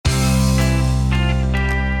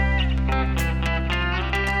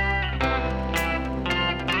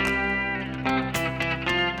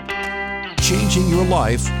changing your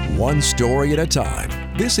life one story at a time.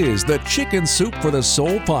 This is the Chicken Soup for the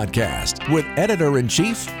Soul podcast with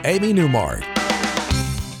Editor-in-Chief Amy Newmark.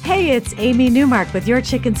 Hey, it's Amy Newmark with your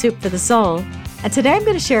Chicken Soup for the Soul. And today I'm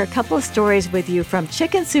going to share a couple of stories with you from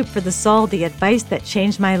Chicken Soup for the Soul, the advice that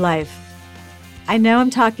changed my life. I know I'm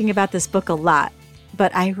talking about this book a lot,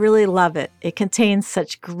 but I really love it. It contains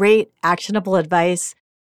such great, actionable advice,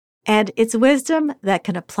 and it's wisdom that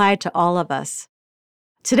can apply to all of us.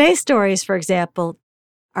 Today's stories, for example,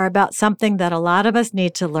 are about something that a lot of us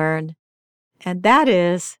need to learn, and that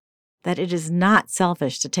is that it is not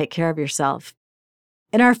selfish to take care of yourself.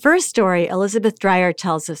 In our first story, Elizabeth Dreyer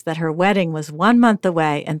tells us that her wedding was 1 month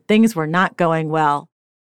away and things were not going well.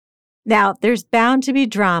 Now, there's bound to be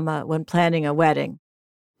drama when planning a wedding,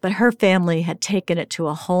 but her family had taken it to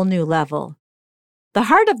a whole new level. The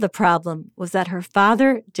heart of the problem was that her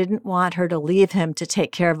father didn't want her to leave him to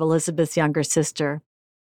take care of Elizabeth's younger sister.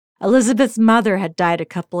 Elizabeth's mother had died a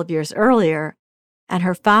couple of years earlier, and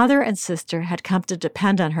her father and sister had come to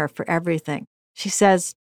depend on her for everything. She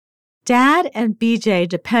says, "Dad and BJ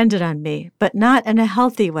depended on me, but not in a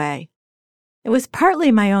healthy way. It was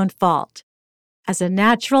partly my own fault. As a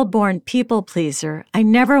natural-born people pleaser, I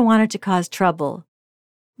never wanted to cause trouble.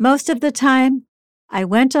 Most of the time, I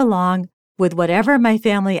went along with whatever my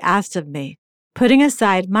family asked of me, putting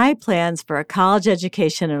aside my plans for a college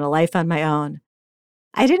education and a life on my own.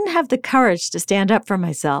 I didn't have the courage to stand up for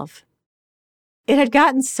myself." It had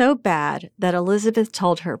gotten so bad that Elizabeth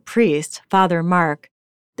told her priest, Father Mark,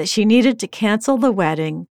 that she needed to cancel the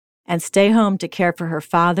wedding and stay home to care for her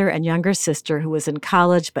father and younger sister who was in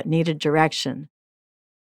college but needed direction.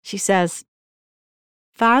 She says,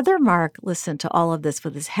 Father Mark listened to all of this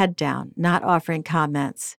with his head down, not offering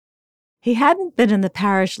comments. He hadn't been in the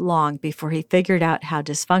parish long before he figured out how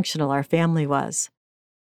dysfunctional our family was.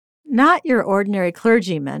 Not your ordinary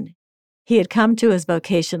clergyman, he had come to his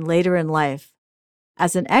vocation later in life.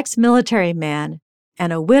 As an ex-military man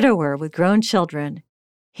and a widower with grown children,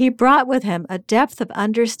 he brought with him a depth of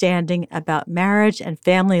understanding about marriage and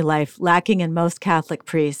family life lacking in most Catholic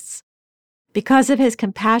priests. Because of his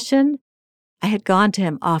compassion, I had gone to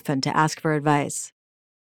him often to ask for advice.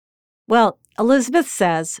 Well, Elizabeth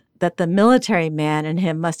says that the military man in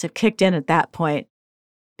him must have kicked in at that point,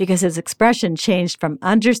 because his expression changed from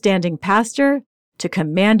understanding pastor to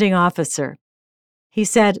commanding officer. He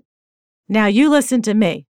said, "Now you listen to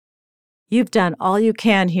me. You've done all you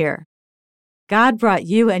can here. God brought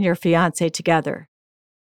you and your fiancé together.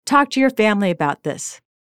 Talk to your family about this.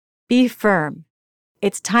 Be firm.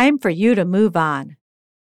 It's time for you to move on.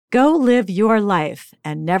 Go live your life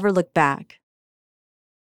and never look back."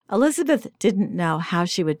 Elizabeth didn't know how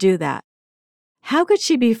she would do that. How could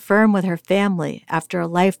she be firm with her family after a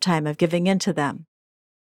lifetime of giving in to them?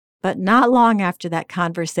 But not long after that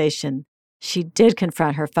conversation, she did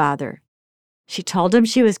confront her father. She told him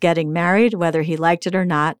she was getting married, whether he liked it or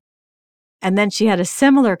not, and then she had a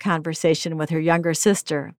similar conversation with her younger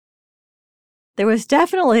sister. There was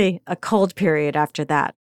definitely a cold period after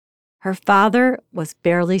that. Her father was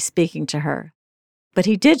barely speaking to her, but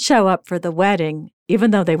he did show up for the wedding, even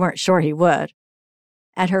though they weren't sure he would.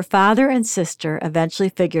 And her father and sister eventually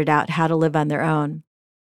figured out how to live on their own.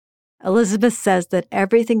 Elizabeth says that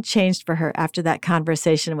everything changed for her after that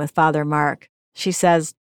conversation with Father Mark. She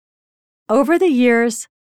says, "Over the years,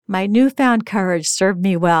 my newfound courage served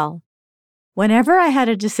me well. Whenever I had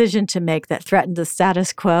a decision to make that threatened the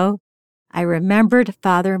status quo, I remembered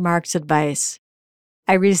Father Mark's advice.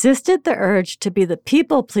 I resisted the urge to be the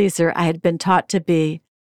people pleaser I had been taught to be,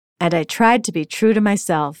 and I tried to be true to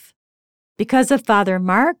myself. Because of Father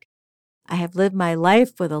Mark, I have lived my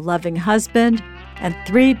life with a loving husband and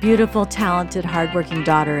 3 beautiful, talented, hardworking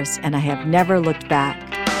daughters, and I have never looked back."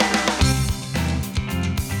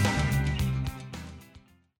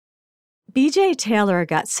 BJ Taylor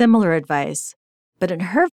got similar advice, but in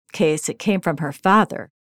her case, it came from her father.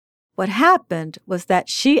 What happened was that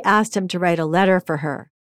she asked him to write a letter for her,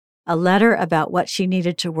 a letter about what she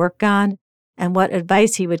needed to work on and what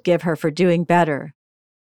advice he would give her for doing better.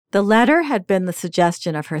 The letter had been the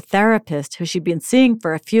suggestion of her therapist, who she'd been seeing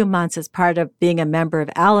for a few months as part of being a member of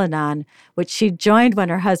Al-Anon, which she joined when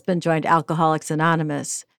her husband joined Alcoholics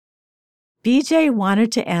Anonymous. BJ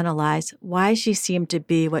wanted to analyze why she seemed to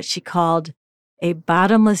be what she called a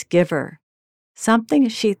bottomless giver, something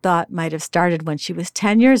she thought might have started when she was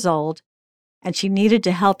 10 years old and she needed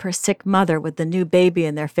to help her sick mother with the new baby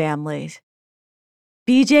in their family.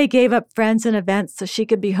 BJ gave up friends and events so she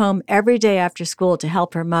could be home every day after school to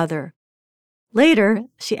help her mother. Later,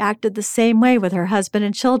 she acted the same way with her husband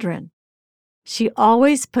and children. She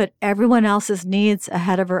always put everyone else's needs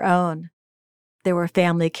ahead of her own. There were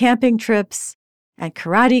family camping trips, and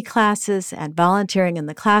karate classes and volunteering in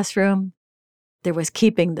the classroom. There was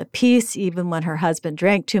keeping the peace even when her husband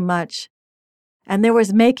drank too much. And there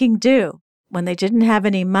was making do when they didn't have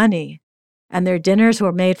any money, and their dinners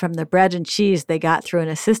were made from the bread and cheese they got through an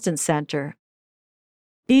assistance center.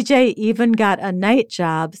 BJ even got a night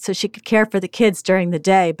job so she could care for the kids during the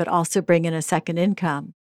day, but also bring in a second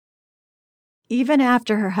income. Even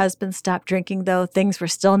after her husband stopped drinking, though, things were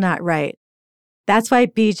still not right. That's why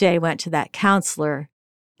BJ went to that counselor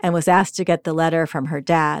and was asked to get the letter from her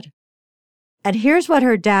dad. And here's what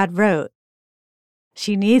her dad wrote.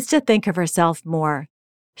 She needs to think of herself more.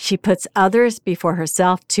 She puts others before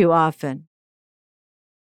herself too often.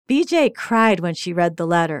 BJ cried when she read the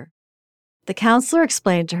letter. The counselor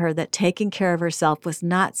explained to her that taking care of herself was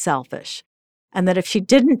not selfish, and that if she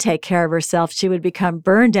didn't take care of herself, she would become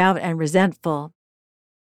burned out and resentful.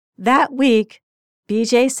 That week,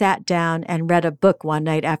 BJ sat down and read a book one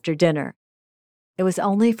night after dinner. It was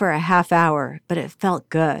only for a half hour, but it felt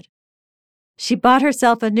good. She bought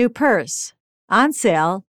herself a new purse, on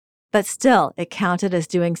sale, but still it counted as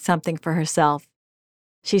doing something for herself.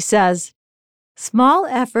 She says, "Small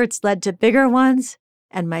efforts led to bigger ones,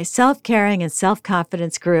 and my self-caring and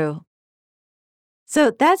self-confidence grew."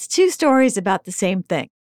 So that's two stories about the same thing.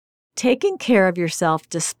 Taking care of yourself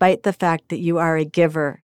despite the fact that you are a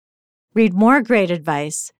giver. Read more great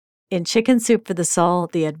advice in Chicken Soup for the Soul,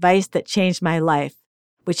 The Advice That Changed My Life,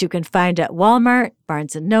 which you can find at Walmart,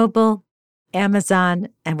 Barnes & Noble, Amazon,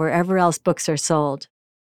 and wherever else books are sold.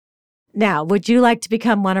 Now, would you like to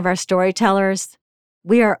become one of our storytellers?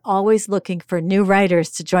 We are always looking for new writers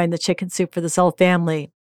to join the Chicken Soup for the Soul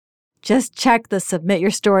family. Just check the Submit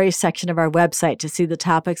Your Stories section of our website to see the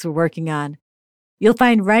topics we're working on. You'll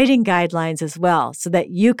find writing guidelines as well so that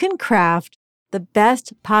you can craft the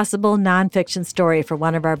best possible nonfiction story for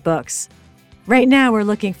one of our books. Right now, we're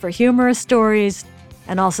looking for humorous stories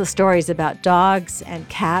and also stories about dogs and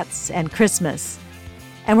cats and Christmas.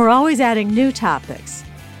 And we're always adding new topics.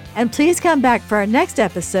 And please come back for our next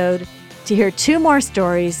episode to hear 2 more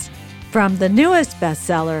stories from the newest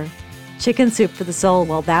bestseller, Chicken Soup for the Soul.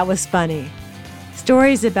 Well, that was funny.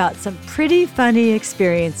 Stories about some pretty funny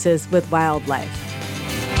experiences with wildlife.